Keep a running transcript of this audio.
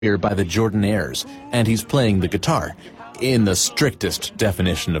here by the Jordanaires, and he's playing the guitar, in the strictest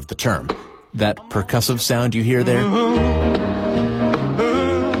definition of the term. That percussive sound you hear there?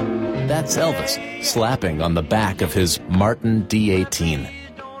 That's Elvis, slapping on the back of his Martin D18.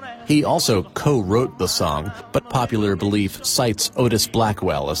 He also co-wrote the song, but popular belief cites Otis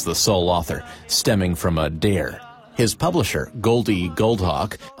Blackwell as the sole author, stemming from a dare. His publisher, Goldie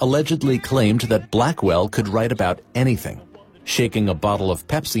Goldhawk, allegedly claimed that Blackwell could write about anything. Shaking a bottle of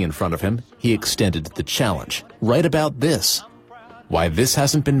Pepsi in front of him, he extended the challenge. Write about this. Why this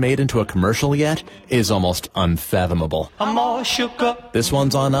hasn't been made into a commercial yet is almost unfathomable. I'm all shook up. This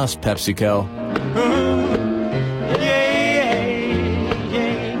one's on us, PepsiCo.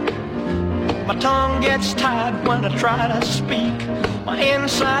 My tongue gets tied when I try to speak. My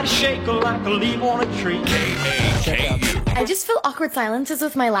inside shake like a leaf on a tree. KAKU. I just feel awkward silences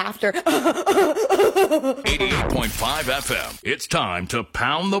with my laughter. 88.5 FM. It's time to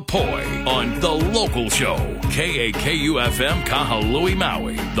pound the poi on The Local Show. KAKU FM Kahului,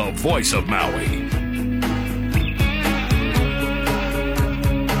 Maui. The voice of Maui.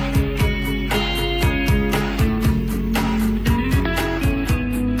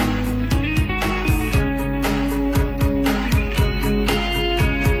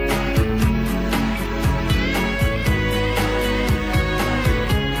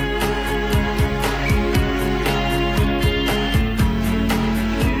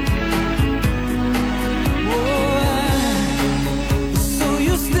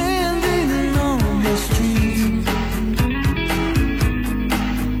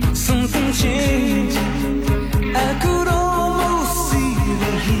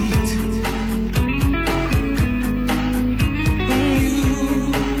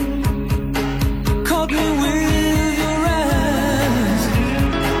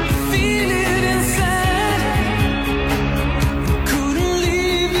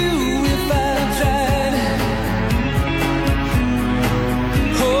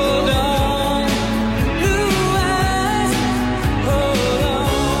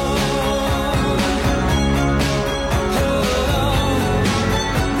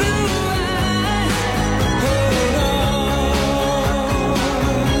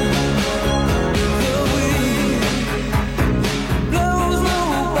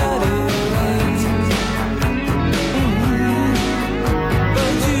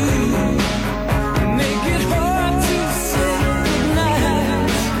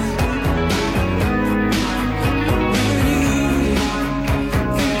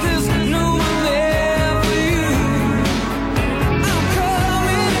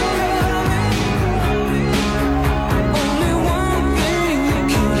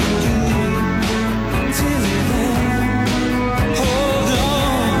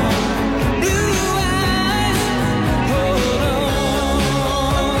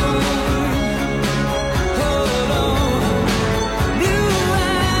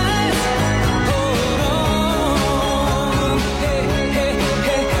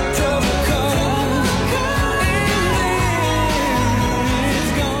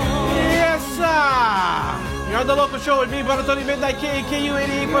 Midnight KAKU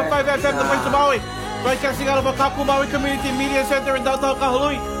 88.5 FM, the voice of Maui. Broadcasting out of a Kaku Maui Community Media Center in downtown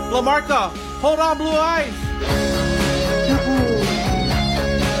Kahului, La Marca. Hold on, Blue Eyes.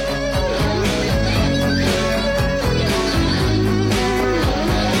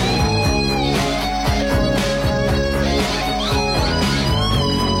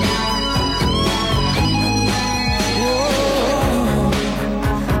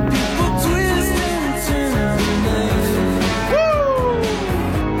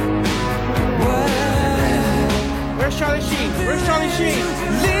 Charlie Sheen? Where's Charlie Sheen?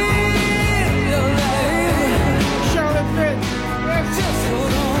 Charlotte Fitz.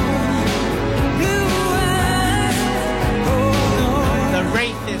 The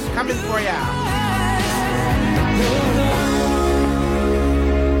Wraith is coming for ya.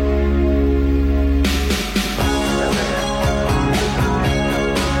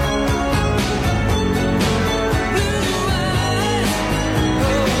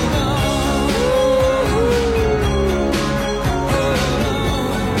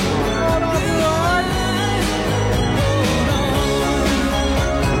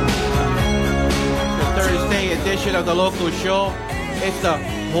 Edition of the Local Show. It's the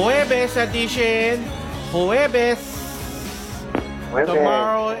Jueves edition. Jueves.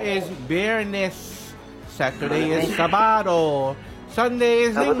 Tomorrow is Viernes. Saturday is Sabado. Sunday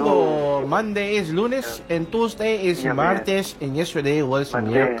is Linggo. Monday is Lunes. And Tuesday is Martes. And yesterday was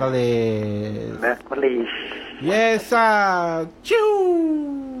Miércoles. Yes,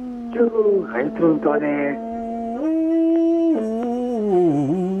 Choo! Choo! Hãy thương tôi nè.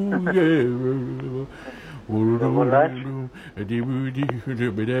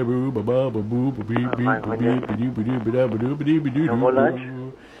 more lunch?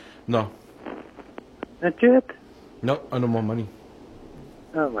 No. Not yet? No, I no more money.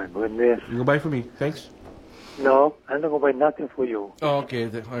 Oh my goodness. You go buy for me. Thanks. No, I'm not going to buy nothing for you. Oh, okay.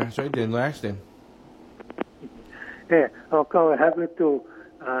 Sorry then. Relax then. Yeah, how come what happened to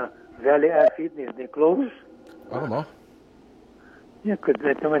Valley Air Fitness? They closed? I don't know. Yeah, could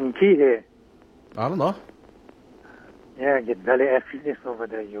let them in key here. I don't know. Yeah, get Valley Air Fitness over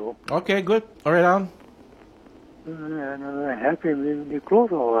there, you. Okay, good. All right, Alan. I'm happy they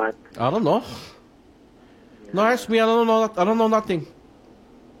closed or what? I don't know. No, ask me. I don't know. I don't know nothing.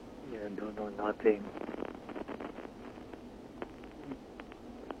 Yeah, don't know nothing.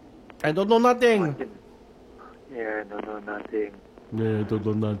 I don't know nothing. Yeah, don't know nothing. Yeah, I don't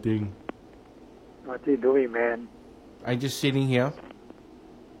know nothing. What you doing, man? I'm just sitting here.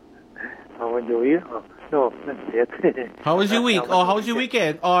 How are you? Oh, no, not yet. How was your week? Oh, how was your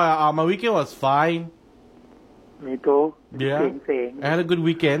weekend? Oh, my weekend was fine. Me too. Yeah. Same thing. I had a good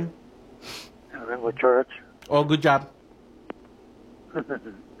weekend. I went to church. Oh, good job.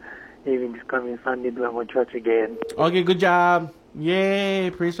 Even this coming Sunday, do I go to church again? Okay, good job.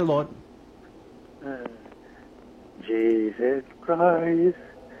 Yay, praise the Lord. Jesus Christ,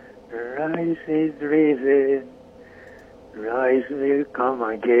 Christ is risen. Christ will come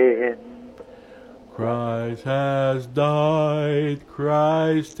again. Christ has died.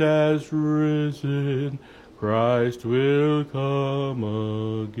 Christ has risen. Christ will come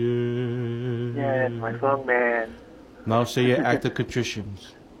again. Yeah, that's my song, man. Now say your act of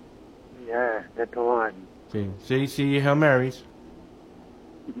contritions. Yeah, that's the one. Okay. Say Hail Marys.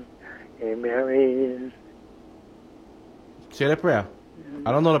 Hey, Marys. Say the prayer.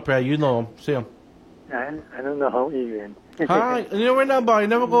 I don't know the prayer. You know them. Say them. I don't know how even. Hi. You know, we're not about. You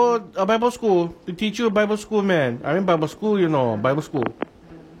never go to Bible school. To teach you a Bible school, man. I'm in Bible school, you know. Bible school.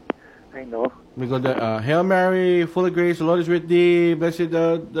 I know. We go to Hail Mary, full of grace, the Lord is with thee. Blessed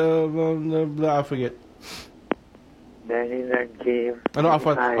I forget. Then he gave. I know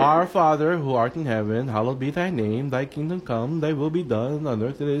our Father who art in heaven, hallowed be thy name. Thy kingdom come, thy will be done on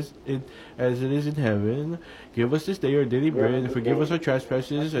earth as it is in heaven. Give us this day our daily bread, and forgive us our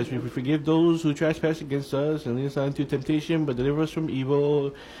trespasses, as we forgive those who trespass against us. And lead us not into temptation, but deliver us from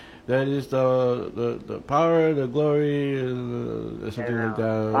evil. That is the power, the glory, something like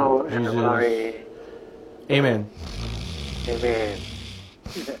that. Power and the glory. Amen. Amen.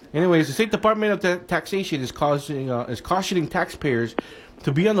 Anyways, the State Department of Taxation is cautioning taxpayers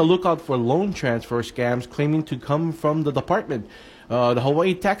to be on the lookout for loan transfer scams claiming to come from the department. The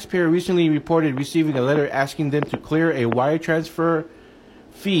Hawaii taxpayer recently reported receiving a letter asking them to clear a wire transfer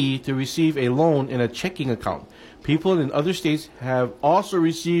fee to receive a loan in a checking account. People in other states have also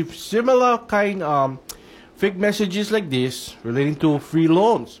received similar fake messages like this relating to free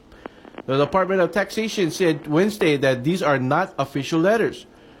loans. The Department of Taxation said Wednesday that these are not official letters,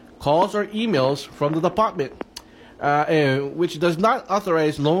 calls, or emails from the department, which does not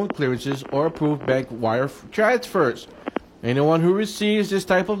authorize loan clearances or approve bank wire transfers. Anyone who receives this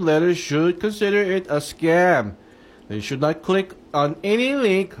type of letter should consider it a scam. They should not click on any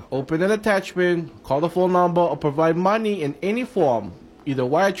link, open an attachment, call the phone number, or provide money in any form, either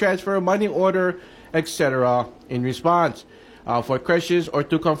wire transfer, money order, etc. in response. For questions or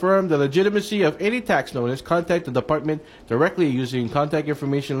to confirm the legitimacy of any tax notice, contact the department directly using contact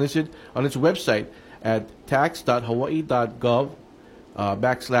information listed on its website at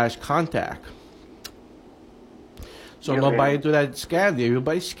tax.hawaii.gov/contact. So not buy into that scam.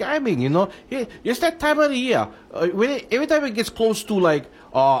 Everybody's scamming, you know. It's that time of the year. Every time it gets close to like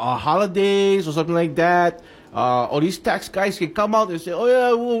holidays or something like that, all these tax guys can come out and say, "Oh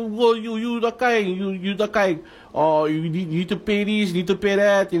yeah, well you the guy, you the guy. Oh, you need to pay this, you need to pay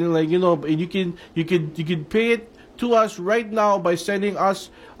that." And like, you know, and you can pay it to us right now by sending us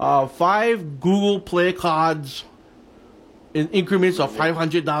 5 Google Play cards in increments of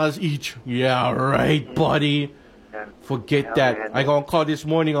 $500 each. Yeah, right, buddy. Forget that. I got a call this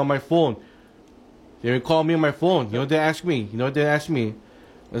morning on my phone. They called me on my phone. You know what they asked me?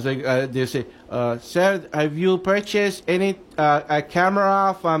 It's like they say, "Sir, have you purchased any a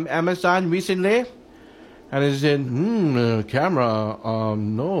camera from Amazon recently?" And I said, camera?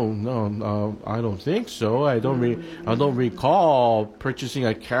 No, I don't think so. I don't recall purchasing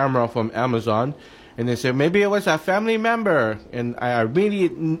a camera from Amazon. And they said maybe it was a family member, and I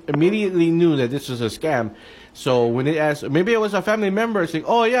immediately knew that this was a scam. So when they asked, maybe it was a family member, saying,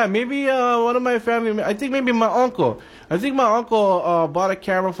 "Oh yeah, maybe one of my family. I think maybe my uncle. I think my uncle bought a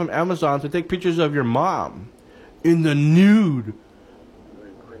camera from Amazon to take pictures of your mom in the nude."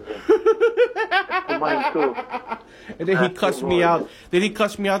 mine too. And then he cussed me out. Then he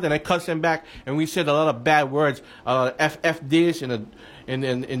cussed me out, and I cussed him back. And we said a lot of bad words. F this and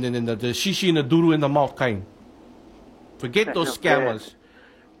the shishi and the duru in the mouth kind. Forget those scammers.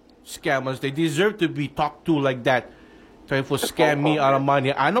 Scammers, they deserve to be talked to like that. Trying to scam me out of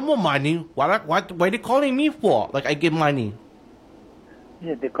money. I no more money. What are they calling me for? Like I get money.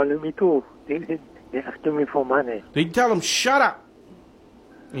 Yeah, they calling me too. They asking me for money. They tell them shut up.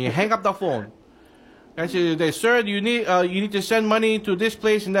 And you hang up the phone. I say, sir, you need to send money to this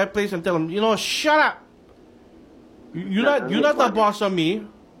place and that place, and tell them, shut up. You're not the boss of me.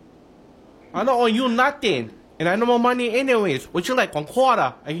 I don't owe you nothing. And I know more money anyways. What you like, 1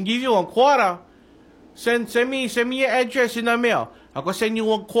 quarter? I can give you 1 quarter. Send me your address in the mail. I'm gonna send you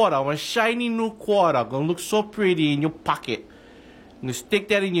 1 quarter. I want a shiny new quarter. Gonna look so pretty in your pocket. I'm gonna stick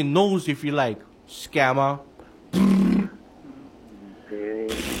that in your nose if you like. Scammer. They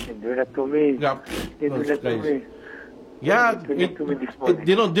do that to me. Yeah. They do that to me. Yeah, They do that to me this morning.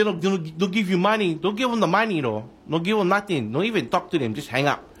 they don't give you money. Don't give them the money, though. Don't give them nothing. Don't even talk to them. Just hang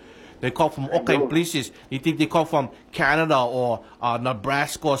up. They call from all kind of places. They think they call from Canada or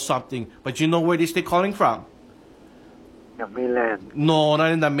Nebraska or something. But you know where they calling from? The mainland. No,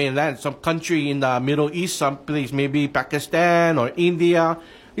 not in the mainland. Some country in the Middle East, some place, maybe Pakistan or India.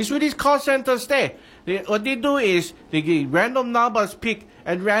 It's where these call centers stay. What they do is they get random numbers picked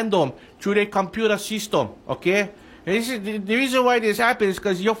at random through their computer system. Okay? And this is the reason why this happens is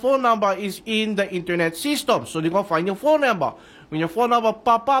because your phone number is in the internet system. So they're going to find your phone number. When your phone number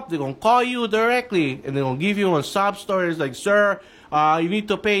pop up, they're going to call you directly. And they're going to give you a sob stories like, sir, you need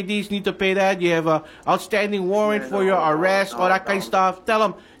to pay this, need to pay that. You have an outstanding warrant for your arrest, all that kind of stuff.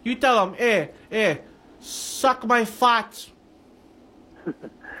 Tell them, hey, suck my fat.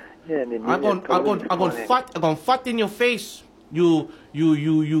 Yeah, I'm going fat in your face. You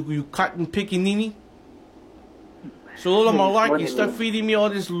cotton pickaninny. So Lola malarkey, start feeding me all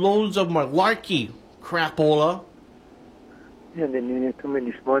this loads of malarkey, crapola. Yeah, they needed to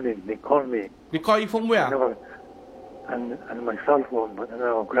me this morning. They called me. They call you from where? And my cell phone, but I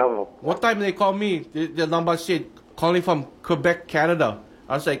never grab it. What time they call me? The number said calling from Quebec, Canada.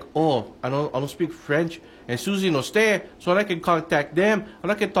 I was like, oh, I don't speak French. And Susie no stay, so I can contact them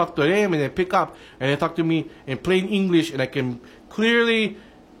and I can talk to them and they pick up and they talk to me in plain English and I can clearly,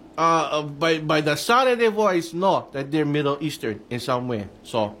 by the sound of their voice, know that they're Middle Eastern in some way.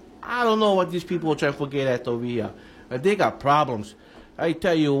 So I don't know what these people are trying to get at over here. They got problems. I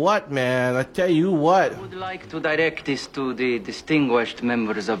tell you what, man. I tell you what. I would like to direct this to the distinguished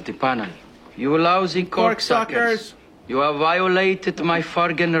members of the panel. You lousy corksuckers. You have violated my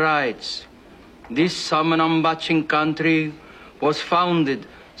Fargan rights. This salmon-butching country was founded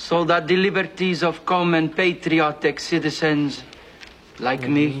so that the liberties of common patriotic citizens like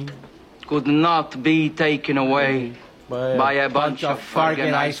me could not be taken away by a bunch of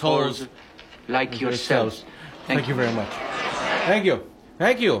Fargan iceholes like yourselves. Thank you very much. Thank you.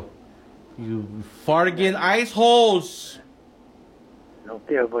 Thank you. You Fargan iceholes. I don't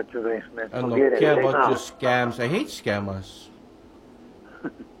care about you guys, man. I don't Forget care it. about your scams. I hate scammers.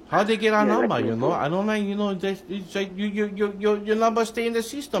 How they get our number, like you know? I don't like, it's like your number stay in the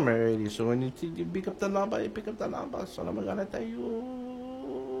system already. So when you pick up the number, you pick up the number. So I'm gonna tell you.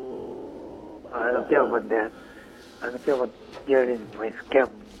 I don't care about that. I don't care about getting my scam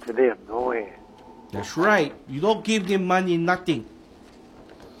to them. No way. That's right. You don't give them money, nothing.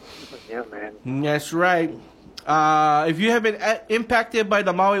 Yeah, man. That's right. If you have been impacted by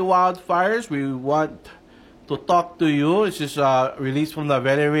the Maui wildfires, we want to talk to you. This is released from the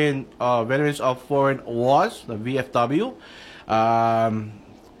Veterans of Foreign Wars, the VFW.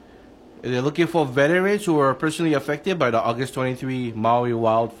 They're looking for veterans who were personally affected by the August 23 Maui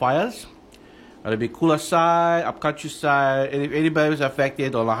wildfires. It'll be Kula side, upcountry side, anybody who's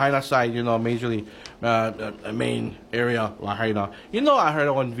affected on Lahaina side, majorly the main area, Lahaina. I heard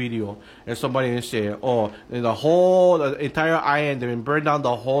on video, and somebody say, oh, the entire island, they've been burned down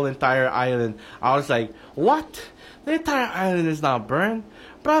the whole entire island. I was like, what? The entire island is not burned?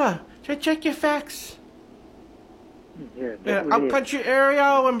 Brother, check your facts. Yeah, upcountry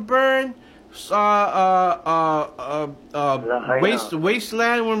area when burned.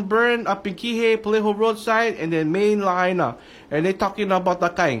 Wasteland when burned up in Kihei, Paleho roadside, and then main Lahaina, and they're talking about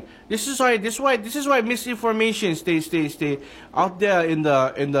that kind. This is why misinformation stay out there in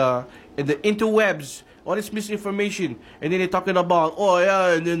the interwebs. All this misinformation, and then they're talking about, oh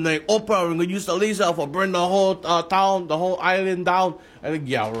yeah, and then like Oprah, we're gonna use the laser for burn the whole town, the whole island down. And like,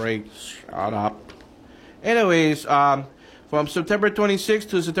 yeah, right, shut up. Anyways, from September 26th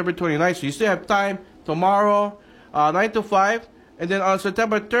to September 29th, so you still have time tomorrow, 9 to 5, And then on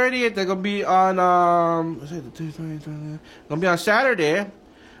September 30th, they're gonna be on Saturday,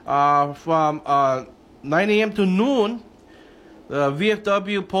 from 9 a.m. to noon.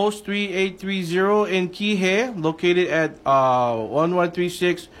 VFW Post 3830 in Kihei, located at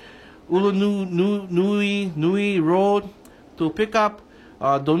 1136 Nui Road, to pick up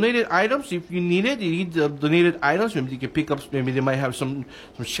donated items if you need it. You need donated items. Maybe you can pick up. Maybe they might have some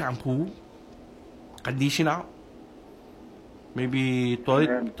shampoo, conditioner, maybe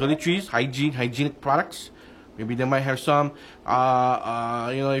toiletries, hygienic products. Maybe they might have some,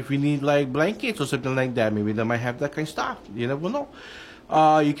 if you need like blankets or something like that. Maybe they might have that kind of stuff. You never know.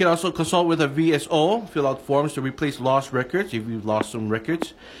 You can also consult with a VSO, fill out forms to replace lost records if you've lost some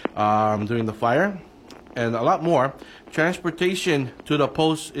records during the fire, and a lot more. Transportation to the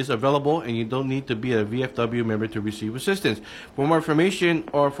post is available, and you don't need to be a VFW member to receive assistance. For more information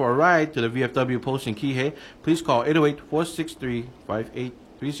or for a ride to the VFW post in Kihei, please call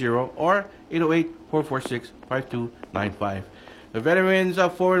 808-463-5830 or 808-446-5295. The Veterans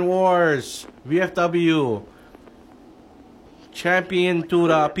of Foreign Wars, VFW, champion to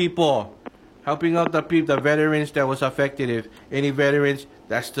the people, helping out the people, the veterans that was affected. If any veterans,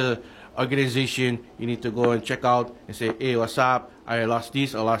 that's the organization you need to go and check out and say, hey, what's up? I lost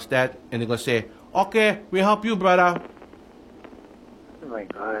this, I lost that. And they're going to say, okay, we help you, brother. Oh my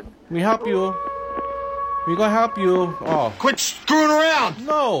God. We help you. We going to help you. Oh. Quit screwing around!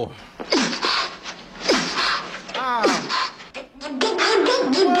 No. Ah.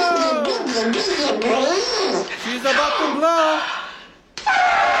 Whoa. She's about to blow.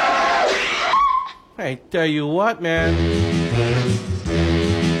 I tell you what, man.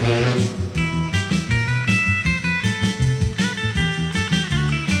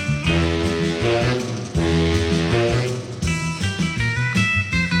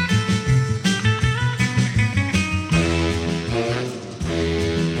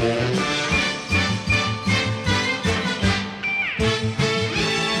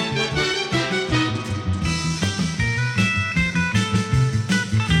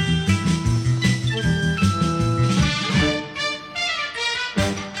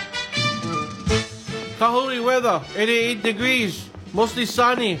 Kahului weather, 88 degrees, mostly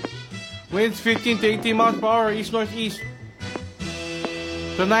sunny. Winds 15 to 18 miles per hour, east-northeast.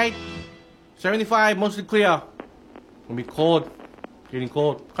 Tonight, 75, mostly clear. Gonna be cold, getting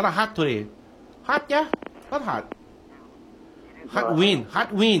cold. Kinda hot today. Hot, yeah? Not hot. Hot wind,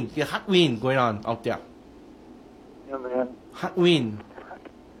 yeah, hot wind going on out there. Yeah, man. Hot wind.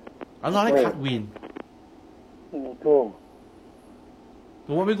 I don't like hot wind. Me too.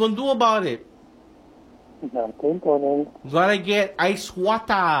 So what we gonna do about it? Nothing, Conan. Gotta get ice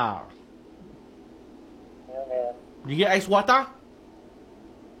water. Yeah, man. You get ice water?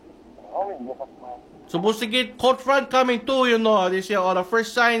 Supposed to get cold front coming too, you know. They say, the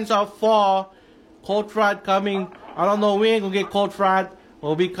first signs of fall, cold front coming. I don't know when gonna get cold front.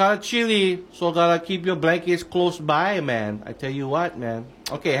 It'll be kind of chilly, so gotta keep your blankets close by, man. I tell you what, man.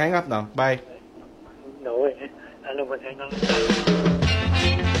 Okay, hang up now. Bye. No way. Ano ba tayo ng...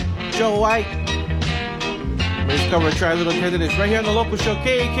 Joe White. Let's cover Tri-Little Tenderness right here on the local show,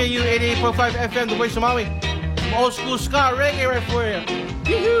 KAKU 88.5 FM, the voice of Maui. Some old school ska reggae right for you.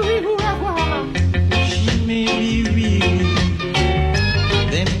 She may be weary.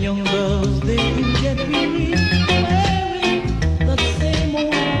 Them young girls, they can get weary. Wearing the same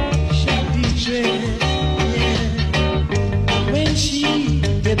old shabby dress. Yeah. When she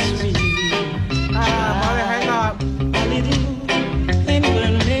gets weary, Molly, hang up. a little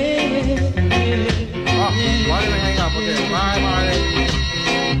tenderness. Oh, Molly, hang up. Okay, bye, Molly.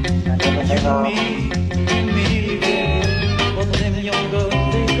 But them young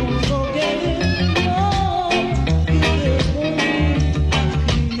girls, they don't forget. No, it's their own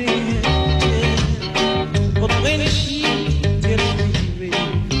happiness. But when she gets weary,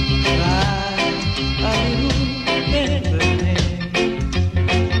 cry a little tenderness.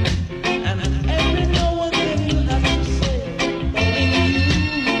 And every now and then you have to say,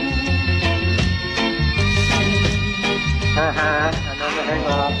 Ano na hang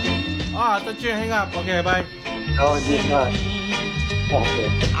up? Oh, I thought you hang up. Okay, bye. No, hindi na. Okay.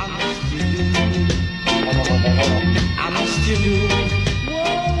 I must you do, Ano mo na hang up? I must you do.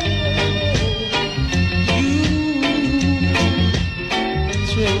 You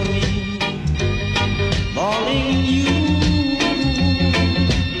thrill me, darling, you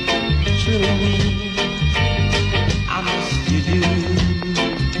thrill me. I must you do,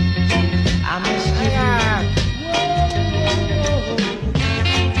 I must you do.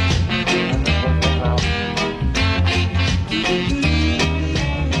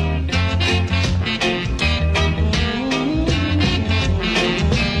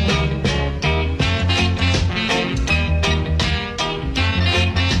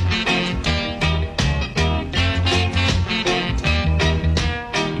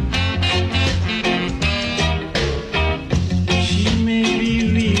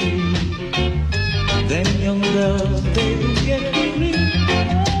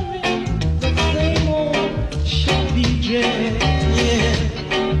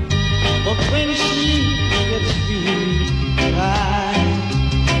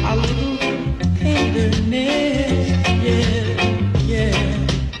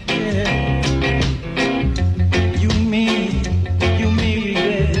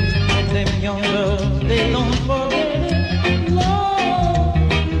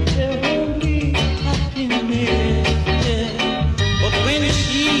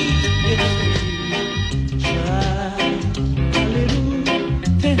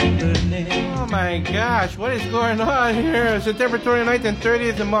 gosh, what is going on here? September 29th and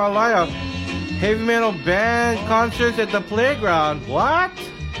 30th in Malaya. Heavy metal band concerts at the playground. What?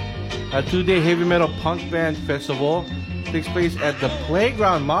 A 2-day heavy metal punk band festival takes place at the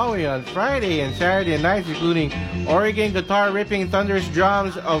playground Maui on Friday and Saturday nights, including Oregon guitar ripping thunderous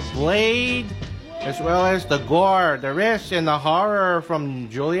drums of Blade, as well as the gore, the risk, and the horror from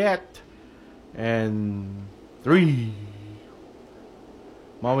Juliet. And 3.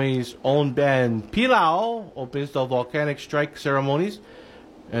 Maui's own band Pilau opens the volcanic strike ceremonies,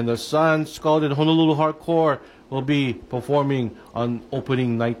 and the sun-scalded Honolulu Hardcore will be performing on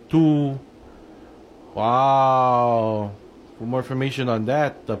opening night 2. Wow. For more information on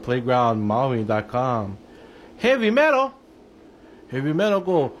that, the playgroundmaui.com. Heavy metal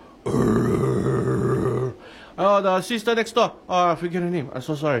go. Oh, the sister next door. I forget her name. I'm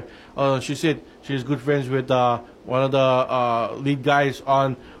so sorry. She said she's good friends with one of the lead guys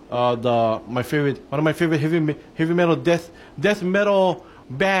on one of my favorite heavy metal death metal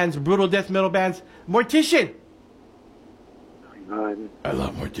bands, brutal death metal bands, Mortician. I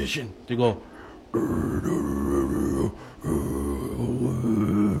love Mortician. They go.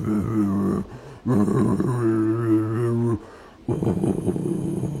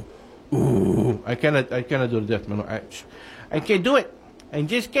 I cannot do the death metal. I can't do it. I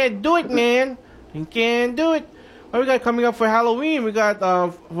just can't do it, man. I can't do it. What we got coming up for Halloween? We got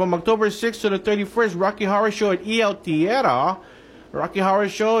from October 6th to the 31st, Rocky Horror Show at EL Theater. Rocky Horror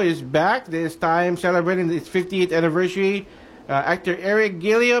Show is back, this time celebrating its 50th anniversary. Actor Eric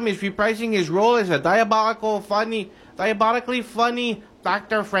Gilliam is reprising his role as a diabolically funny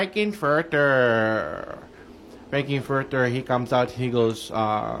Dr. Frankenfurter. Frankenfurter, he comes out, he goes, he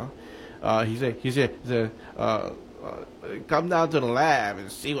said, come down to the lab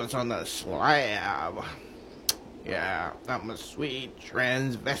and see what's on the slab. Yeah, I'm a sweet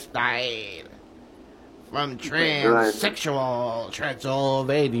transvestite from transsexual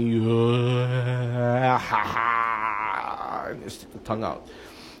Transylvania. And they stick the tongue out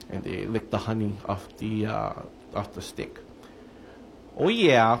and they lick the honey off the stick. Oh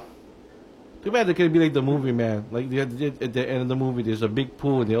yeah. Too bad it could be like the movie, man. Like at the end of the movie, there's a big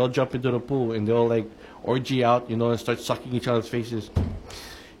pool and they all jump into the pool and they all like orgy out, and start sucking each other's faces.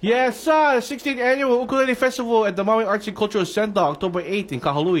 Yes, the 16th annual Ukulele Festival at the Maui Arts and Cultural Center, October 8th in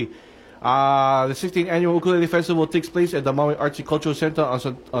Kahului. The 16th annual Ukulele Festival takes place at the Maui Arts and Cultural Center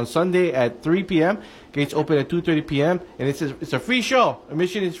on Sunday at 3 p.m. Gates open at 2:30 p.m. and it's a free show.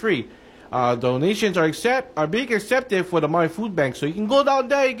 Admission is free. Donations are being accepted for the Maui Food Bank, so you can go down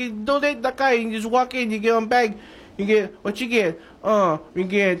there, you can donate the guy, you just walk in, you get a bag, you get what you get. You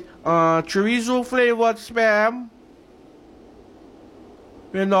get chorizo flavored spam.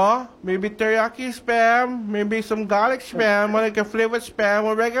 Maybe teriyaki spam, maybe some garlic spam, or like a flavored spam,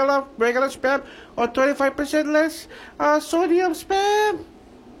 or regular spam, or 25% less sodium spam.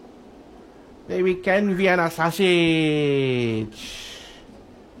 Maybe canned Vienna sausage,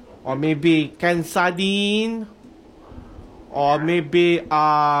 or maybe canned sardine, or maybe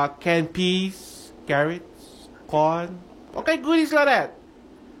canned peas, carrots, corn. Okay, goodies like that.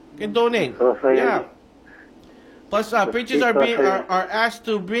 You can donate. Yeah. Plus, patrons are asked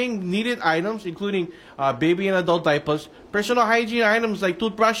to bring needed items, including baby and adult diapers, personal hygiene items like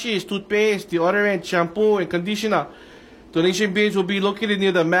toothbrushes, toothpaste, deodorant, shampoo, and conditioner. Donation bins will be located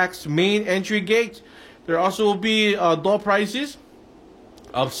near the MAX main entry gate. There also will be door prizes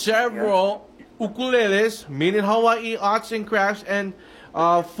of several ukuleles made in Hawaii, arts and crafts, and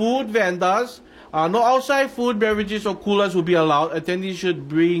food vendors. No outside food, beverages, or coolers will be allowed. Attendees should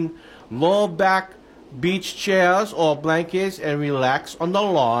bring low-back beach chairs or blankets and relax on the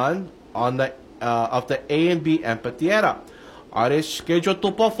lawn of the A and B amphitheater. Artists scheduled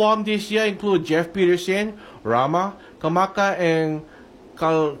to perform this year include Jeff Peterson, Rama, Kamaka, and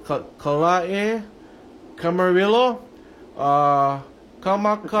Kalae Camarillo,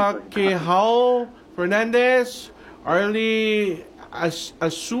 Kamaka Kehao Fernandez, Arlie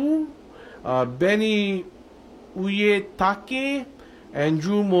Asu, Benny Uyetake,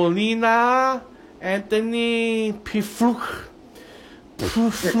 Andrew Molina, Anthony Pifluk,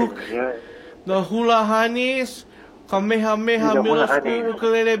 the Hula Honeys, Kamehameha Middle School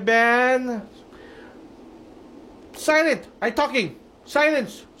Ukulele Band. Silent! I'm talking!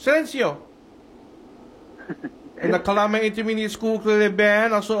 Silence! Silencio! And the Kalama Intermediate School Ukulele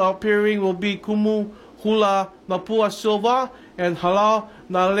Band also appearing will be Kumu Hula Napua Silva and Halau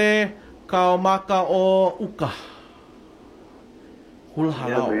Nale Kaumaka o Uka. Hula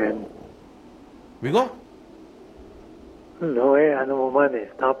Halau. We go? No way, no more money.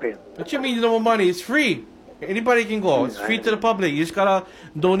 Stop it. What you mean no more money? It's free. Anybody can go. It's free to the public. You just gotta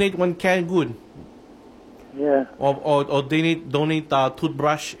donate one canned good. Yeah. Or donate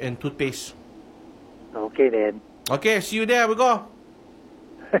toothbrush and toothpaste. Okay then. Okay, see you there. We go.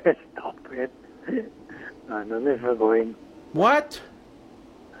 Stop it. I'm never going. What?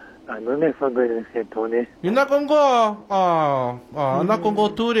 I'm never going, Tony. You're not gonna go? I'm not gonna go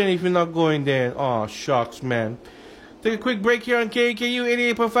too then if you're not going then. Oh, shucks, man. Take a quick break here on KAKU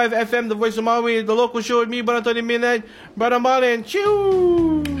 88.5 FM, the voice of Maui, the local show with me, Brother Tony Midnight, Brother Marlin.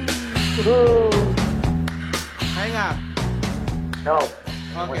 Chew! Hang up. No.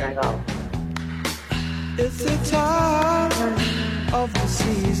 Okay. Hang up. It's the time of the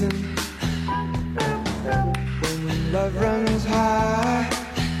season when love runs high.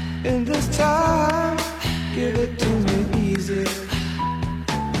 In this time, give it to me easy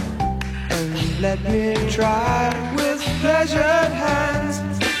and let me try with pleasured hands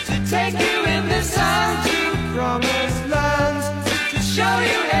to take you in the sun to promised lands, to show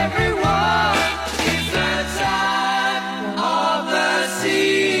you everyone. It's the time of the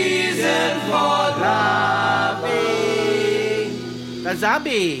season for loving. The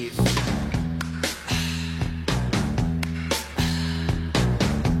zombies.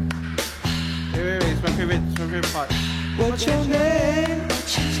 Wait, it's my favorite part. What's your name?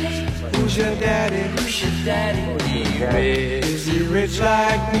 Who's your daddy? Is he rich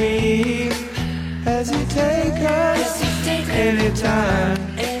like me? Has he taken any time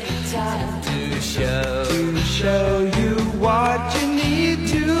to show you what you need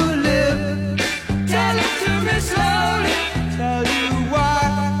to live? Tell it to me slowly. Tell you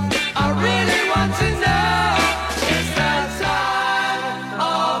what I really want to know. It's the time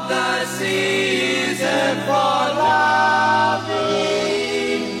of the season for loving.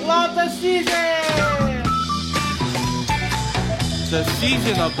 Love the season! The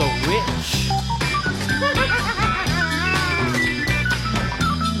season of the witch.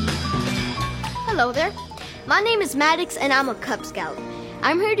 Hello there. My name is Maddox and I'm a Cub Scout.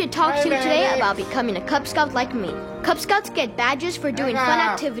 I'm here to talk to you today about becoming a Cub Scout like me. Cub Scouts get badges for doing fun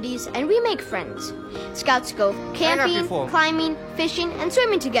activities and we make friends. Scouts go camping, climbing, fishing, and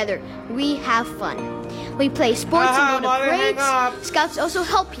swimming together. We have fun. We play sports and go to parades. Scouts also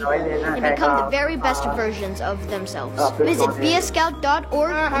help people and become the very best versions of themselves. Visit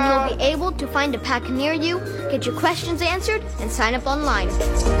beascout.org and you'll be able to find a pack near you, get your questions answered, and sign up online.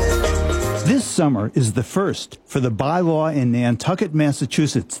 This summer is the first for the bylaw in Nantucket,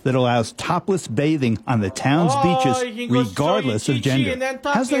 Massachusetts that allows topless bathing on the town's beaches regardless of gender.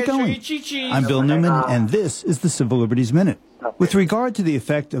 How's that going? I'm Bill Newman, and this is the Civil Liberties Minute. With regard to the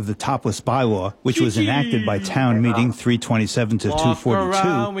effect of the topless bylaw, which was enacted by town meeting 327 to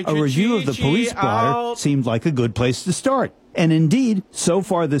 242, a review of the police blotter seemed like a good place to start. And indeed, so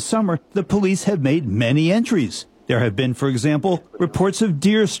far this summer, the police have made many entries. There have been, for example, reports of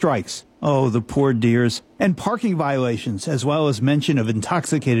deer strikes. Oh, the poor deers. And parking violations, as well as mention of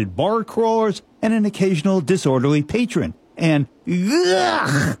intoxicated bar crawlers and an occasional disorderly patron. And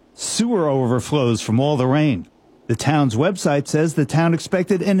sewer overflows from all the rain. The town's website says the town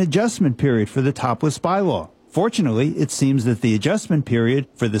expected an adjustment period for the topless bylaw. Fortunately, it seems that the adjustment period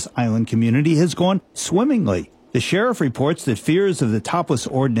for this island community has gone swimmingly. The sheriff reports that fears of the topless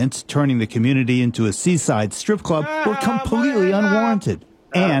ordinance turning the community into a seaside strip club were completely unwarranted.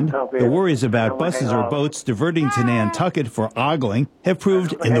 And the worries about buses or boats diverting to Nantucket for ogling have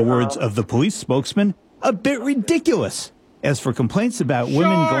proved, in the words of the police spokesman, a bit ridiculous. As for complaints about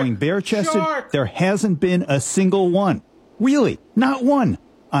women going bare-chested, there hasn't been a single one. Really, not one.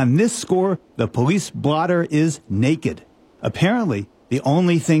 On this score, the police blotter is naked. Apparently, the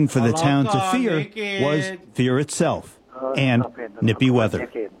only thing for the town to fear was fear itself and nippy weather.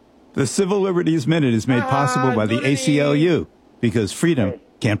 The Civil Liberties Minute is made possible by the ACLU because freedom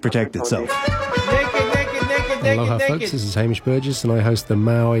can't protect itself. Aloha folks, this is Hamish Burgess and I host the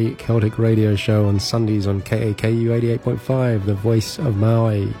Maui Celtic Radio Show on Sundays on KAKU 88.5, the voice of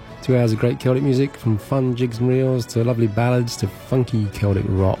Maui. 2 hours of great Celtic music, from fun jigs and reels to lovely ballads to funky Celtic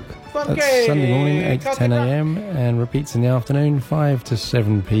rock. That's Sunday morning, 8 to 10 a.m. and repeats in the afternoon, 5 to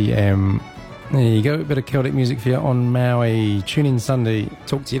 7 p.m. There you go, a bit of Celtic music for you on Maui. Tune in Sunday.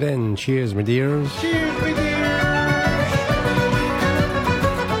 Talk to you then. Cheers, my dears. Cheers, my dears.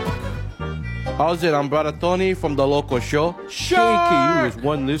 How's it? I'm Brother Tony from the local show. KAKU is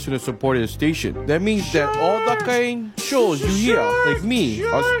one listener-supported station. That means that all the kind shows you hear, like me,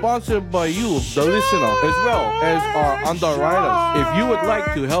 are sponsored by you, the listener, as well as our underwriters. If you would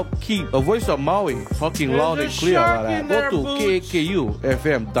like to help keep the voice of Maui talking loud and clear like that, go to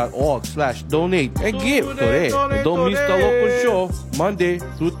kakufm.org/donate and give today. And don't miss the local show Monday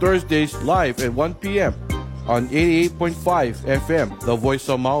through Thursdays live at 1 p.m. on 88.5 FM, the voice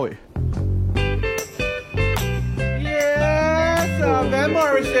of Maui.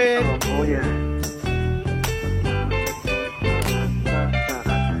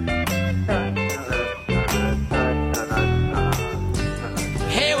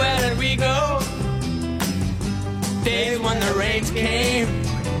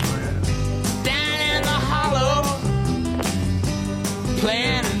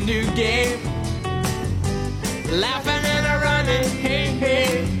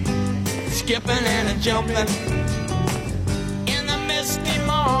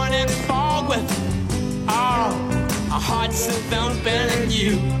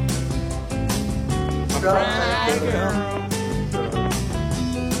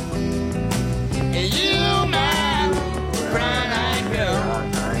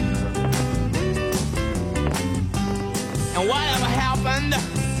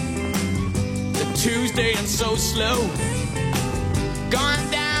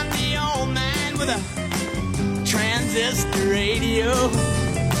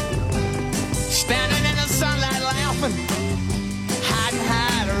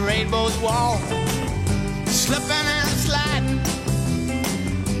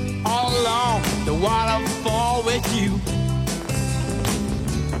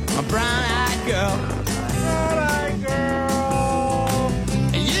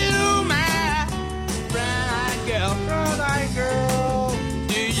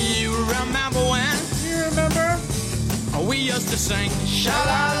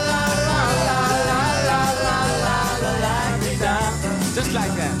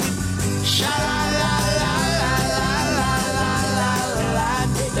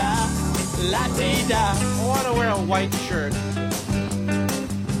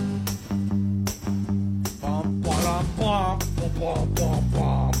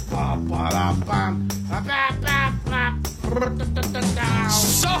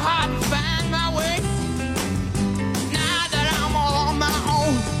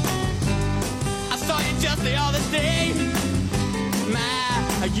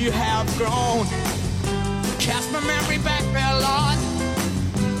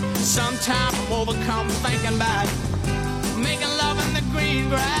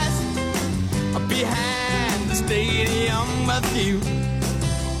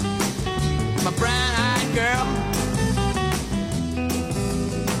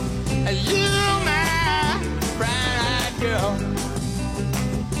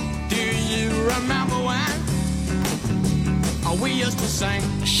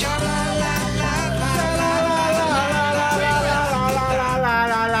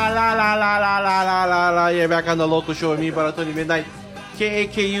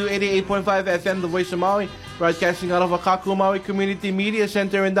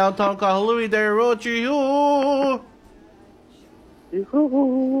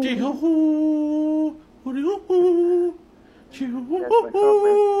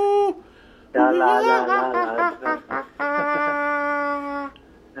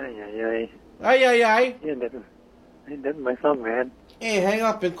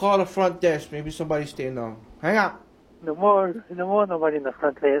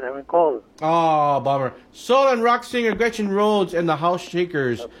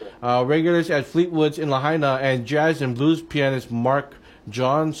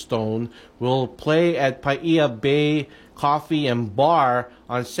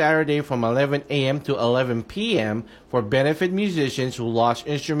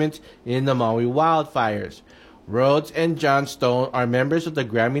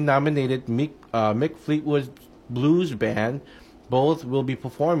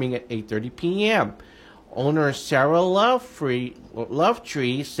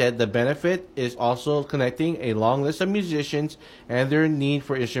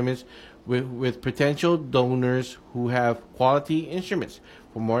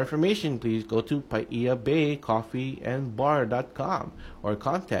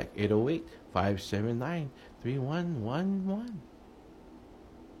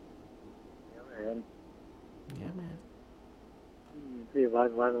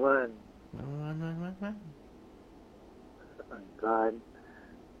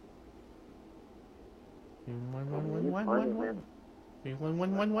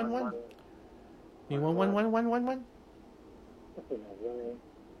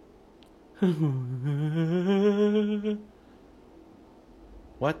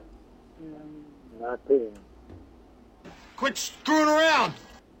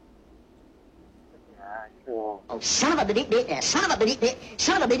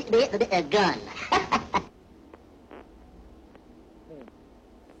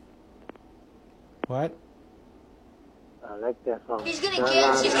 I like that song. He's gonna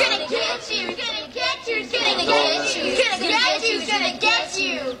get you. He's gonna get you. He's gonna get you. He's gonna get you. He's gonna get you. He's gonna get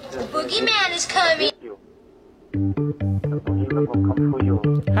you. The boogeyman is coming. The boogeyman will come for you.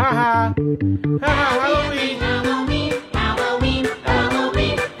 Ha ha. Ha ha. Halloween. Halloween. Halloween.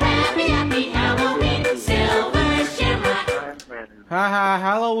 Halloween. Happy, happy Halloween. Silver Shamrock. Ha ha.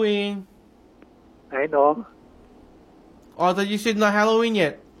 Halloween. I know. Oh, I thought you said not Halloween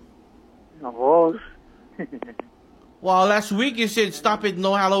yet. No. Well, last week you said stop it,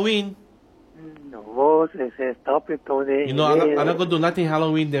 no Halloween. No, I said stop it, Tony. You know, I'm not gonna do nothing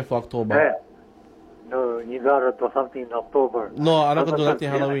Halloween there for October. Hey. No, you gotta do something in October. No, I'm not gonna do nothing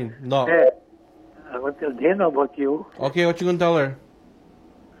Halloween. No. Hey, I'm gonna tell Dana about you. Okay, what you gonna tell her?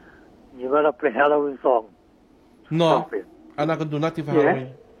 You gotta play Halloween song. No, Stop it. I'm not gonna do nothing for Yeah?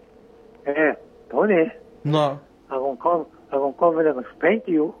 Halloween. Hey, Tony. No, I'm gonna come and I'm gonna spank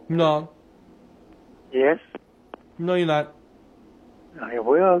you. no, Yes, no, you're not. I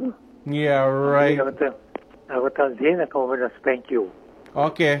will. Yeah, right. I'm gonna tell Dana come over and spank you.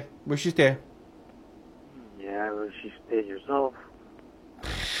 Okay, where she stay? Yeah, well, she stay yourself.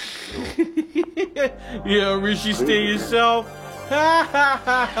 Yeah, where she stay yourself?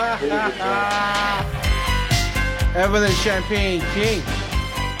 Evelyn Champagne King.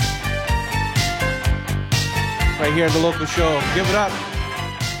 Right here at the local show. Give it up.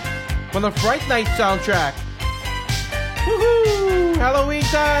 From the Fright Night soundtrack. Woohoo! Halloween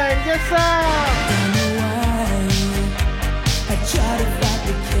time! Yes, sir! I try to fight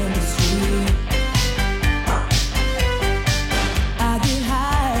the chemistry. I get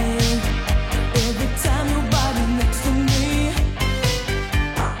high every time your body next to me.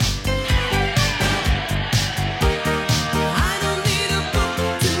 I don't need a book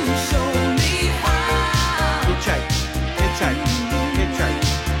to show me how. Hitchhike. Hitchhike. Hitchhike.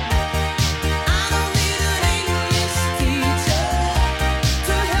 I don't need an English teacher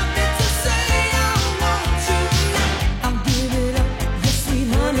to help me to say I want you now. I'll give it up, yes, sweet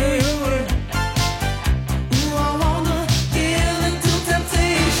honey. Ooh, I wanna give into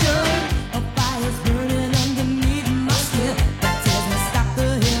temptation. A fire's burning underneath my skin that tells me stop the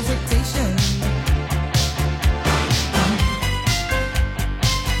hesitation.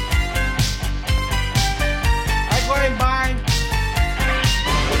 I go and bind.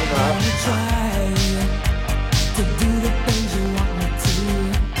 I wanna try to do the things you want me to.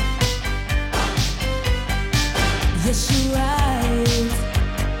 Yes, you're right.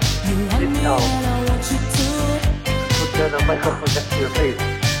 You want me down. and I want you to. Put the microphone next to your face.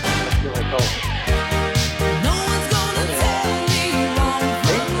 Let's do it all. No one's gonna tell me wrong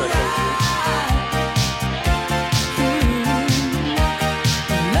from right.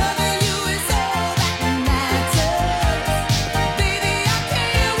 Loving you is all that matters. Baby, I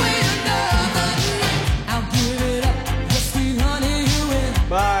can't wait another night. I'll give it up, yes, sweet honey, you will.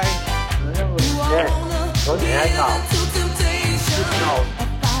 Bye. Yeah, Tony, hang out. To temptation. down. A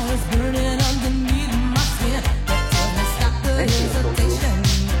fire's burning underneath my skin that tells me stop the Thank you, hesitation.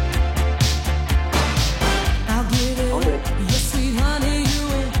 I'll give it Okay. up, yes, sweet honey, you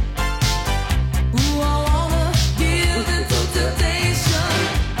will. Ooh, I wanna give into temptation.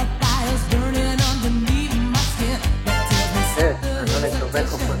 A fire's burning underneath my skin that tells me Hey, stop the I'm gonna let the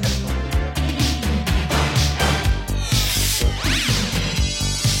microphone hesitation. next to you.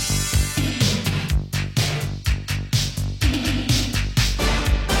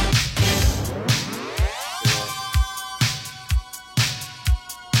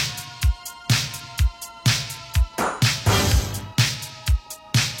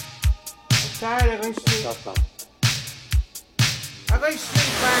 Tired, I'm going to sleep. Stop. I'm going to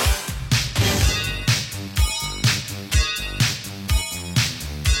sleep, man.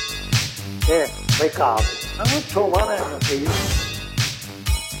 Yeah, wake up. I'm gonna throw one at your face.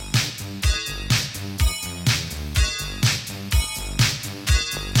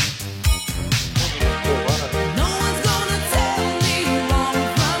 No one's gonna tell me wrong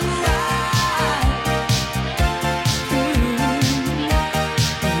from right.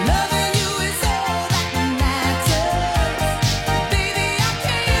 Loving you is all that matters. Baby, I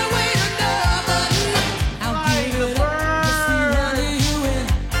can't wait another night. I'll give it up, yes, sweet honey, you will.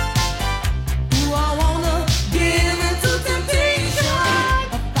 Ooh, I wanna give into temptation.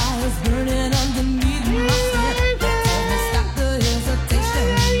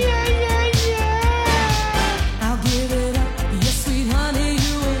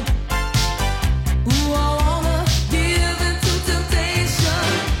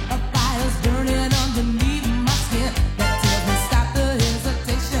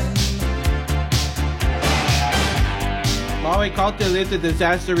 Maui County lifted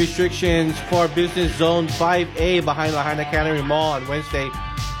disaster restrictions for Business Zone 5A behind Lahaina Cannery Mall on Wednesday.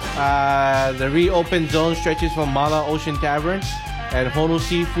 The reopened zone stretches from Mala Ocean Tavern and Honu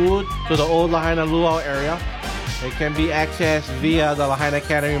Seafood to the old Lahaina Luau area. It can be accessed via the Lahaina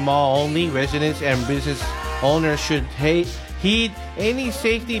Cannery Mall only. Residents and business owners should heed any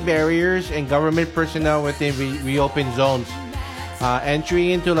safety barriers and government personnel within reopened zones.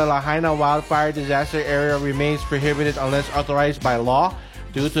 Entry into the Lahaina wildfire disaster area remains prohibited unless authorized by law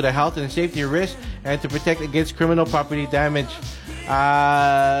due to the health and safety risks and to protect against criminal property damage.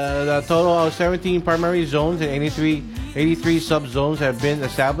 The total of 17 primary zones and 83 sub-zones have been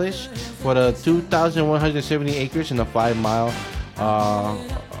established for the 2,170 acres in the 5-mile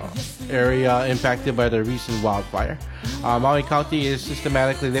area impacted by the recent wildfire. Maui County is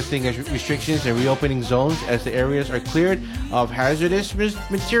systematically lifting restrictions and reopening zones as the areas are cleared of hazardous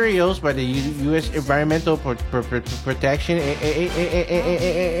materials by the U.S. Environmental Protection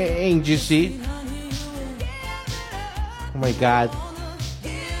Agency. Oh my God.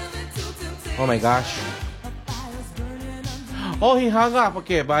 Oh my gosh. Oh, he hung up.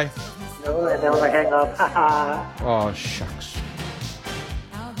 Okay, bye. No, I never hang up. Oh, shucks.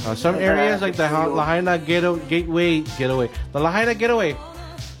 Some areas like the Lahaina Gateway. The Lahaina Getaway.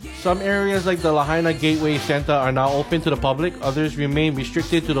 Some areas like the Lahaina Gateway Center are now open to the public. Others remain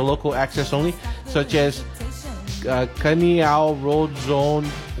restricted to the local access only, such as Kaniao Road Zone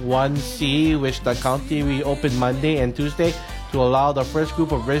 1C, which the county reopened Monday and Tuesday to allow the first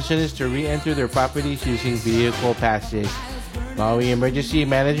group of residents to re-enter their properties using vehicle passage. Maui Emergency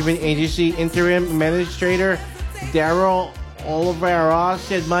Management Agency Interim Administrator Daryl Oliveira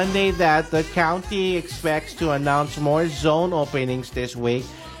said Monday that the county expects to announce more zone openings this week,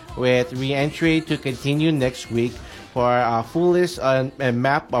 with re-entry to continue next week. For a full list and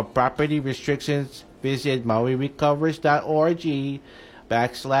map of property restrictions, visit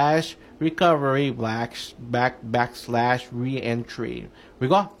mauirecoveries.org/recovery/re-entry. We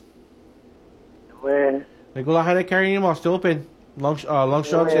go. Where? We go. Lahaina Cannery Mall still open. Long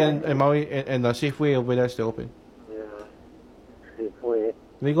Shots and Maui and the Safeway over there still open. Safeway.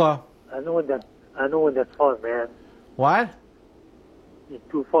 We go. I know that's far, man. What? It's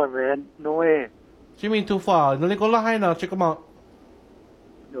too far, man. No way. What do you mean too far? No, go Lahaina. Check them out.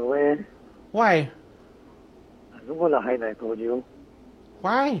 No way. Why? I don't go Lahaina, I told you.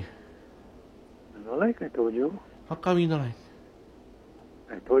 Why? I don't like, I told you. How come you don't like?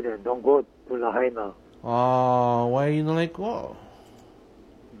 I told you, don't go to Lahaina. Oh, why you don't like go?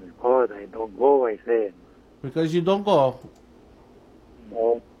 Because I don't go, I said. Because you don't go.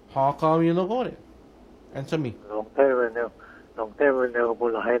 No. How come you don't go there? Answer me. Long time I never go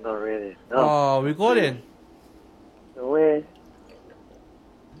Lahaina already. No. Oh, we go then. No way.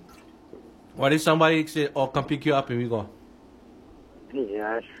 What if somebody say, "Oh, come pick you up," and we go?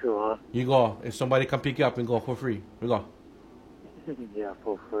 Yeah, sure. You go. If somebody come pick you up and go for free, we go. Yeah,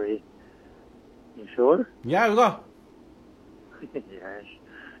 for free. You sure? Yeah, we go. Yes.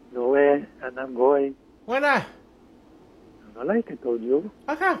 No way, and I'm going. Why not? No, like I told you.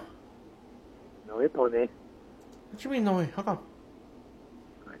 How come? No way, Tony. What you mean no way? How come?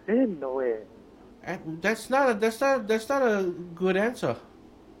 I said no way. That's not a good answer.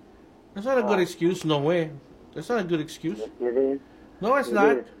 That's not a good excuse. No way. That's not a good excuse. Yes, it is. No, it's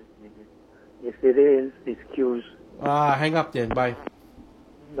not. Yes, it is. Excuse. Hang up then. Bye.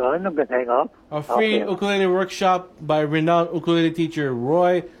 No, I'm not gonna hang up. A free ukulele workshop by renowned ukulele teacher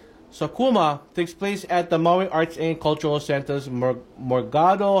Roy Sakuma takes place at the Maui Arts and Cultural Center's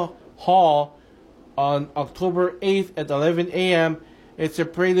Morgado Hall on October 8th at 11 a.m. It's a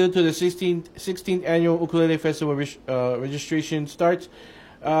prelude to the 16th annual Ukulele Festival. Registration starts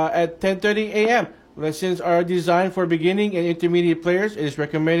at 10:30 a.m. Lessons are designed for beginning and intermediate players. It is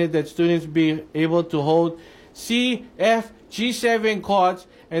recommended that students be able to hold C, F, G7 chords,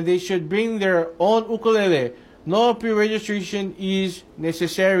 and they should bring their own ukulele. No pre-registration is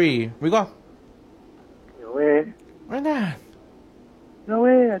necessary. We go. No way. Why not? No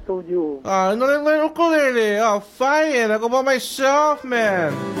way, I told you. No, learn ukulele. Oh, fine. I go by myself,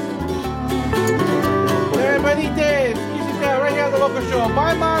 man. Hey, Benitez. Kiss it down right here at the local show.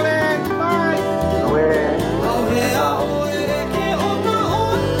 Bye, Marlon. Bye. No way.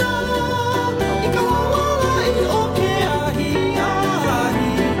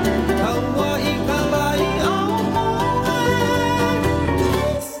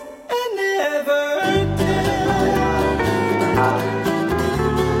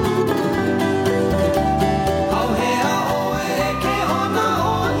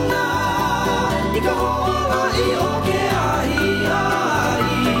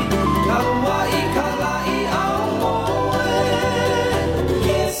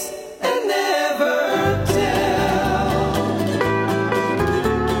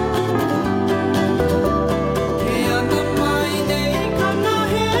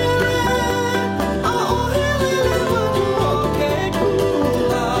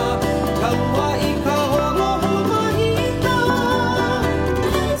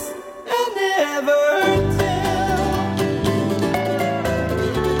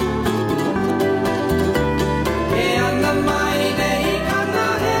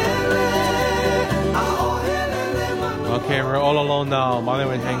 alone now. Molly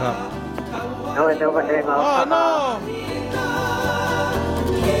will hang up. No, I never hang up. Oh, no!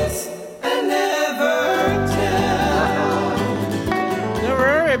 Never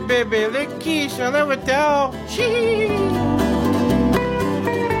heard, baby. Lick kiss, I'll never tell.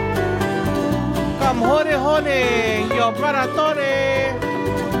 Come, honey, your brother Tony.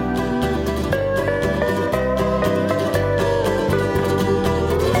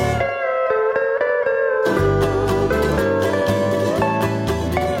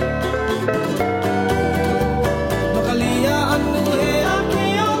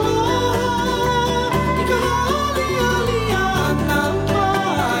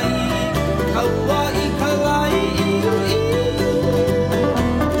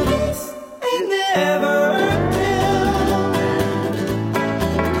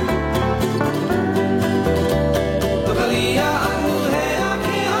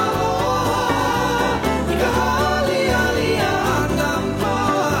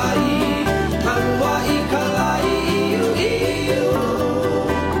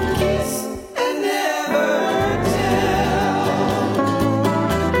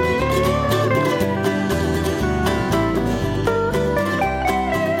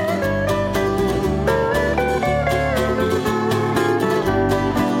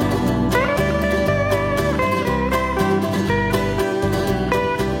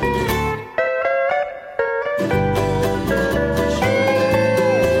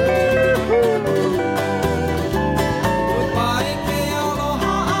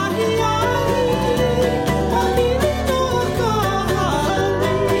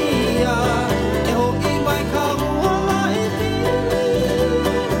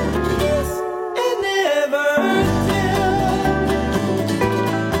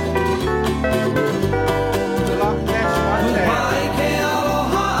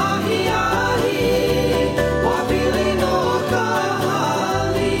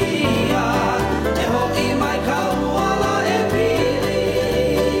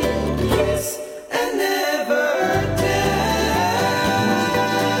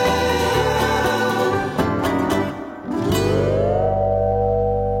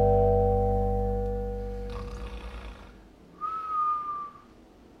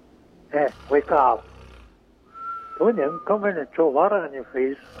 Wake up. Don't you come in and throw water on your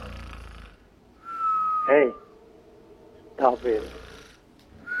face. Hey, stop it.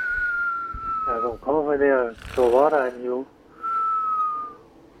 Don't come over there and throw water on you.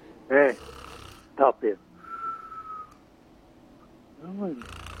 Hey, stop it.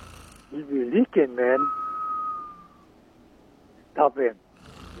 You'll be leaking, man. Stop it.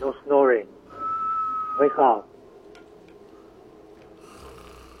 No snoring. Wake up.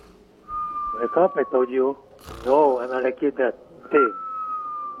 Wake up, I told you. No, I'm not like you that thing.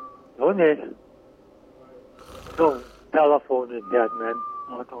 Don't it? Don't telephone with that, man.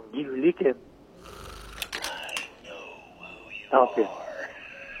 Oh, don't give you leaking. Stop it.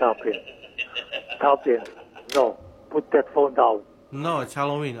 Stop it. Stop it. No, put that phone down. No, it's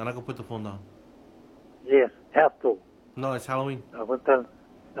Halloween. I'm not going to put the phone down. Yes, have to. No, it's Halloween. I will tell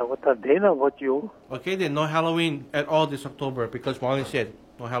Dana about you. Okay, then no Halloween at all this October because Molly said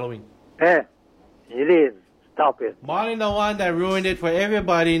no Halloween. Eh, it is. Stop it. Molly the one that ruined it for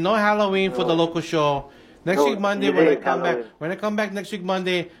everybody. No Halloween for the local show. Next week Monday it when I is come Halloween. back. When I come back next week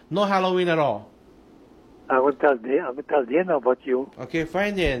Monday, no Halloween at all. I will tell Dana about you. Okay,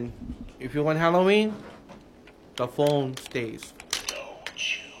 fine then. If you want Halloween, the phone stays.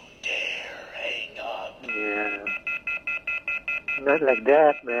 Yeah. Not like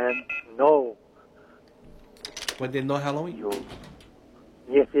that, man. No. When they no Halloween?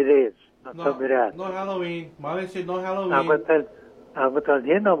 Yes, it is. Don't No, tell me that. no Halloween. Molly said no Halloween. I will tell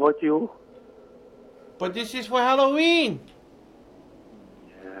Dana about you. But this is for Halloween.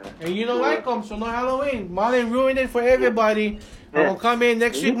 And you don't like them, so no Halloween. Molly ruined it for everybody. I'm going to come in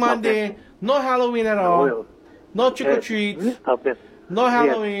next week Monday. No Halloween at all. No trick-or-treats. Stop it. No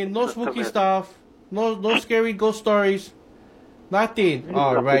Halloween. No spooky stuff. No scary ghost stories. Nothing.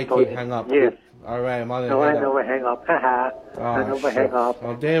 All right, he hung up. Yes. All right, Molly. No, I hang up. never hang up. Haha. I never hang up.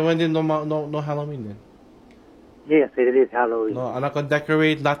 Oh, then when did no Halloween then? Yes, it is Halloween. No, I'm not going to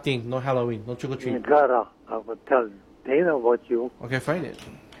decorate. Nothing. No Halloween. No You trick-or-treat. gotta. I will tell Dana about you. Okay, fine it.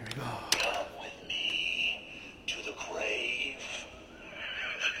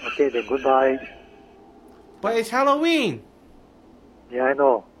 Okay, then goodbye. But it's Halloween. Yeah, I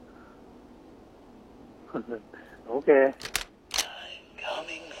know. Okay.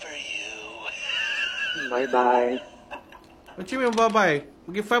 Bye-bye. What you mean, bye-bye?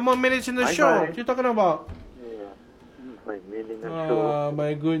 We get 5 more minutes in the Bye-bye. show. What you talking about? my meaning. Oh,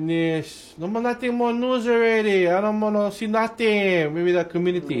 my goodness. No more nothing more news already. I don't want to see nothing. Maybe the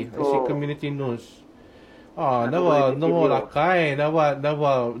community. I see community news. Oh, never lakain. Never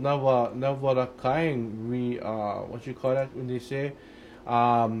lakain. We, what you call that when they say?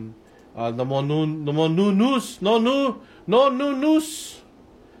 No more new news. No new news. No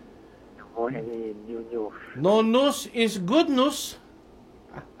more any new news. No news is good news.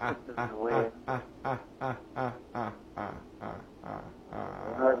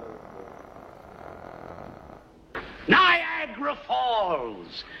 Niagara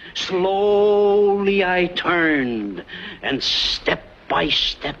Falls. Slowly I turned, and step by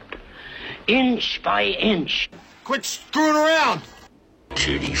step, inch by inch. Quit screwing around!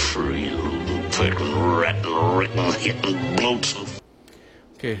 Titty free, rattle, hitting bloats.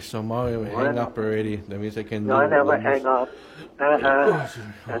 Okay, so Mario hang up already. That means I can. No, I never hang up. I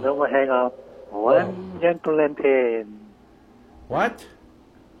never hang up. One gentle lantern. What?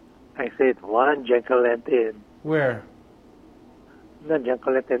 I said one gentle lantern. Where? Not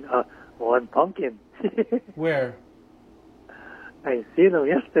gentle lantern. One pumpkin. Where? I seen them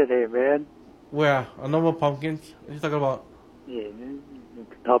yesterday, man. Where? Another pumpkins? What are you talking about? Yeah,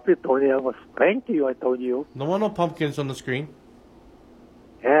 Toppy told me I was praying to you. I told you. No pumpkins on the screen.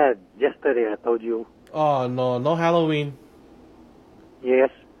 Yeah, yesterday I told you. Oh no Halloween. Yes,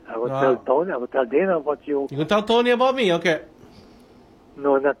 I will tell Tony. I will tell Dana about you. You can tell Tony about me, okay?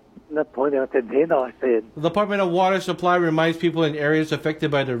 No, not Tony. I said Dana. I said. The Department of Water Supply reminds people in areas affected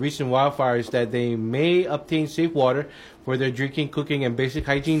by the recent wildfires that they may obtain safe water for their drinking, cooking, and basic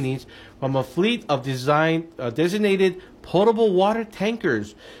hygiene needs from a fleet of designated potable water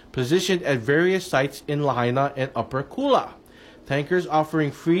tankers positioned at various sites in Lahaina and Upper Kula. Tankers offering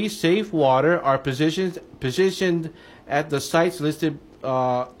free, safe water are positioned at the sites listed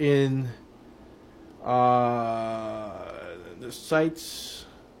in the sites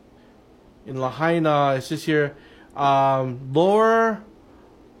in Lahaina. It says here, Lower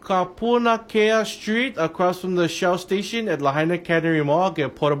Kapuna Kea Street, across from the Shell Station at Lahaina Cannery Mall.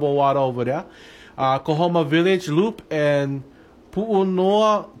 Get potable water over there. Kohoma Village Loop and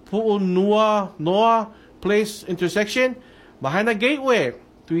Pu'unua Place intersection. Lahaina Gateway,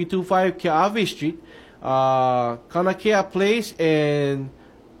 325 Keawe Street, Kanakea Place and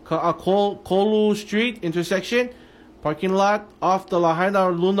Kolu Street intersection, parking lot off the Lahaina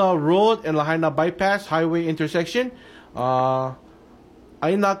Luna Road and Lahaina Bypass Highway intersection, Ainakea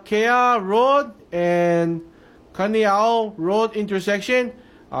Road and Kaniao Road intersection,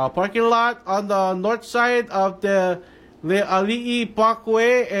 parking lot on the north side of the Le'ali'i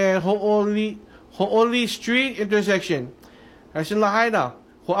Parkway and Ho'oli Street intersection. That's in Lahaina.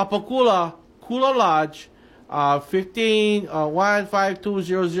 Ho'apakula, Kula Lodge, 15200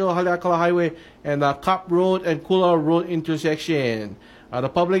 Haleakala Highway, and Cop Road and Kula Road intersection. The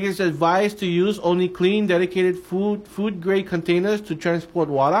public is advised to use only clean, dedicated food-grade containers to transport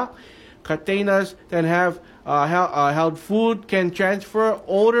water. Containers that have held food can transfer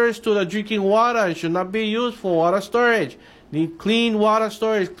odors to the drinking water and should not be used for water storage. Need clean water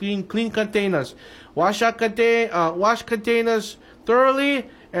storage, clean containers. Wash containers thoroughly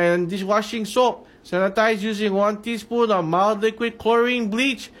and dishwashing soap. Sanitize using 1 teaspoon of mild liquid chlorine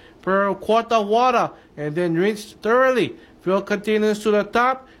bleach per quart of water and then rinse thoroughly. Fill containers to the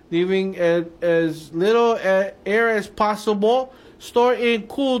top, leaving as little air as possible. Store in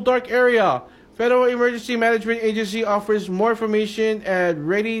cool, dark area. Federal Emergency Management Agency offers more information at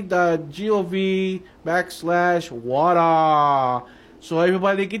ready.gov/water. So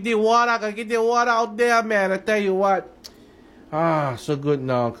everybody get the water out there, man. I tell you what. So good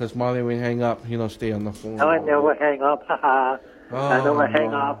now, because Molly will hang up. He don't stay on the phone. No, I never hang up, haha. I never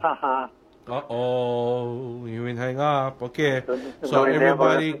hang up, haha. You will hang up. Okay. So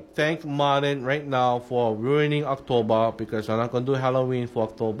everybody, thank Martin right now for ruining October, because I'm not going to do Halloween for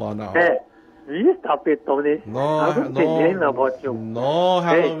October now. Hey, you stop it, Tony. No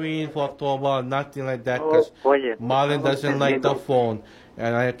Halloween for October, nothing like that, because Marlon doesn't like the phone.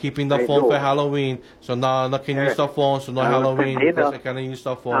 And I'm keeping the phone for Halloween, so now I can use the phone, so no Halloween, because I can't use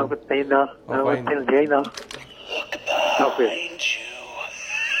the phone. Stop it.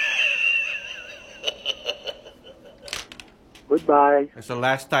 Goodbye. It's the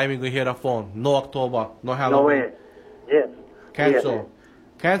last time you can hear the phone. No October, no Halloween. No way. Yes. Cancel. Yes.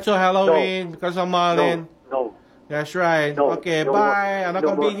 Cancel Halloween because of Marlon. No. That's right. No. Okay, No. bye. I'm not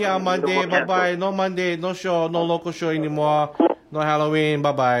No going to be more. here on Monday. No more Bye-bye. No Monday, no show, no local show anymore. No Halloween.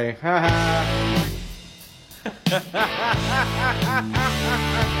 Bye-bye.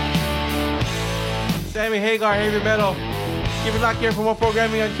 Sammy Hagar, Heavy Metal. Keep it locked here for more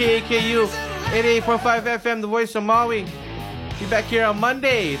programming on KAKU 88.5 FM, the voice of Maui. Be back here on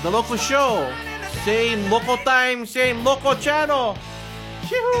Monday, the local show. Same local time, same local channel.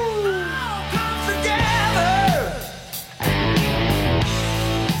 Chee-hoo!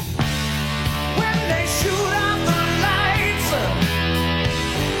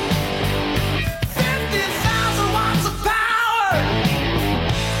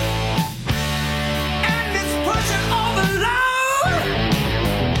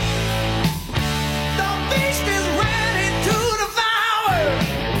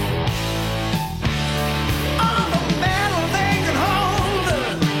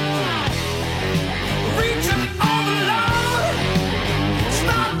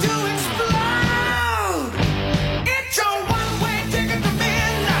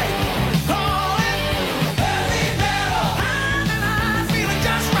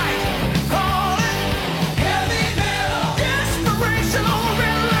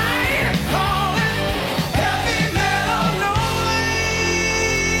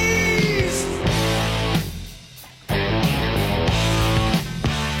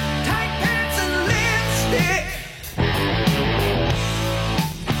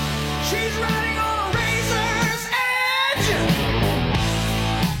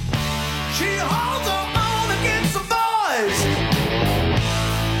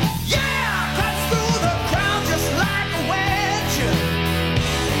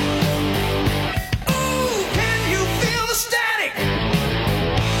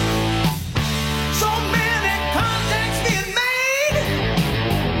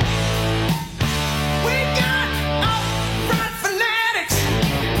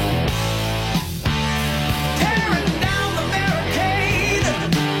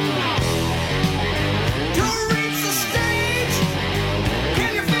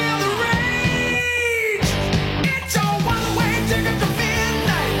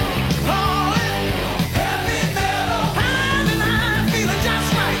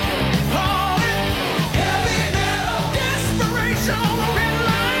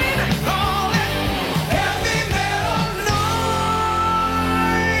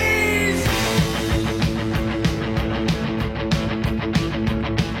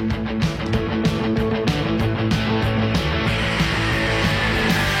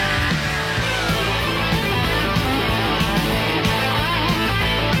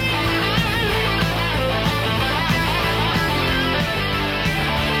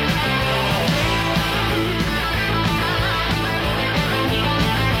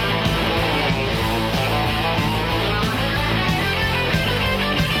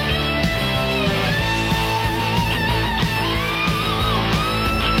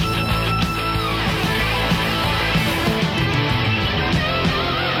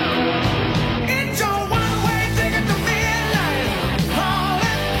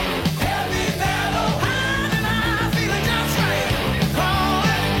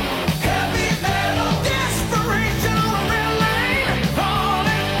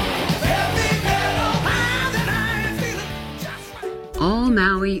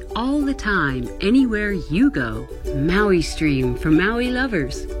 Maui all the time, anywhere you go. Maui Stream for Maui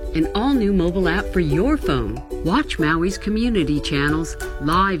lovers. An all-new mobile app for your phone. Watch Maui's community channels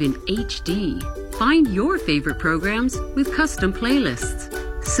live in HD. Find your favorite programs with custom playlists.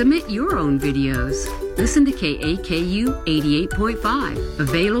 Submit your own videos. Listen to KAKU 88.5.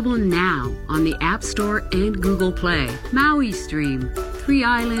 Available now on the App Store and Google Play. Maui Stream. 3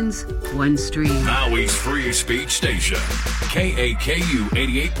 islands, 1 stream. Maui's free speech station. KAKU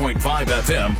 88.5 FM,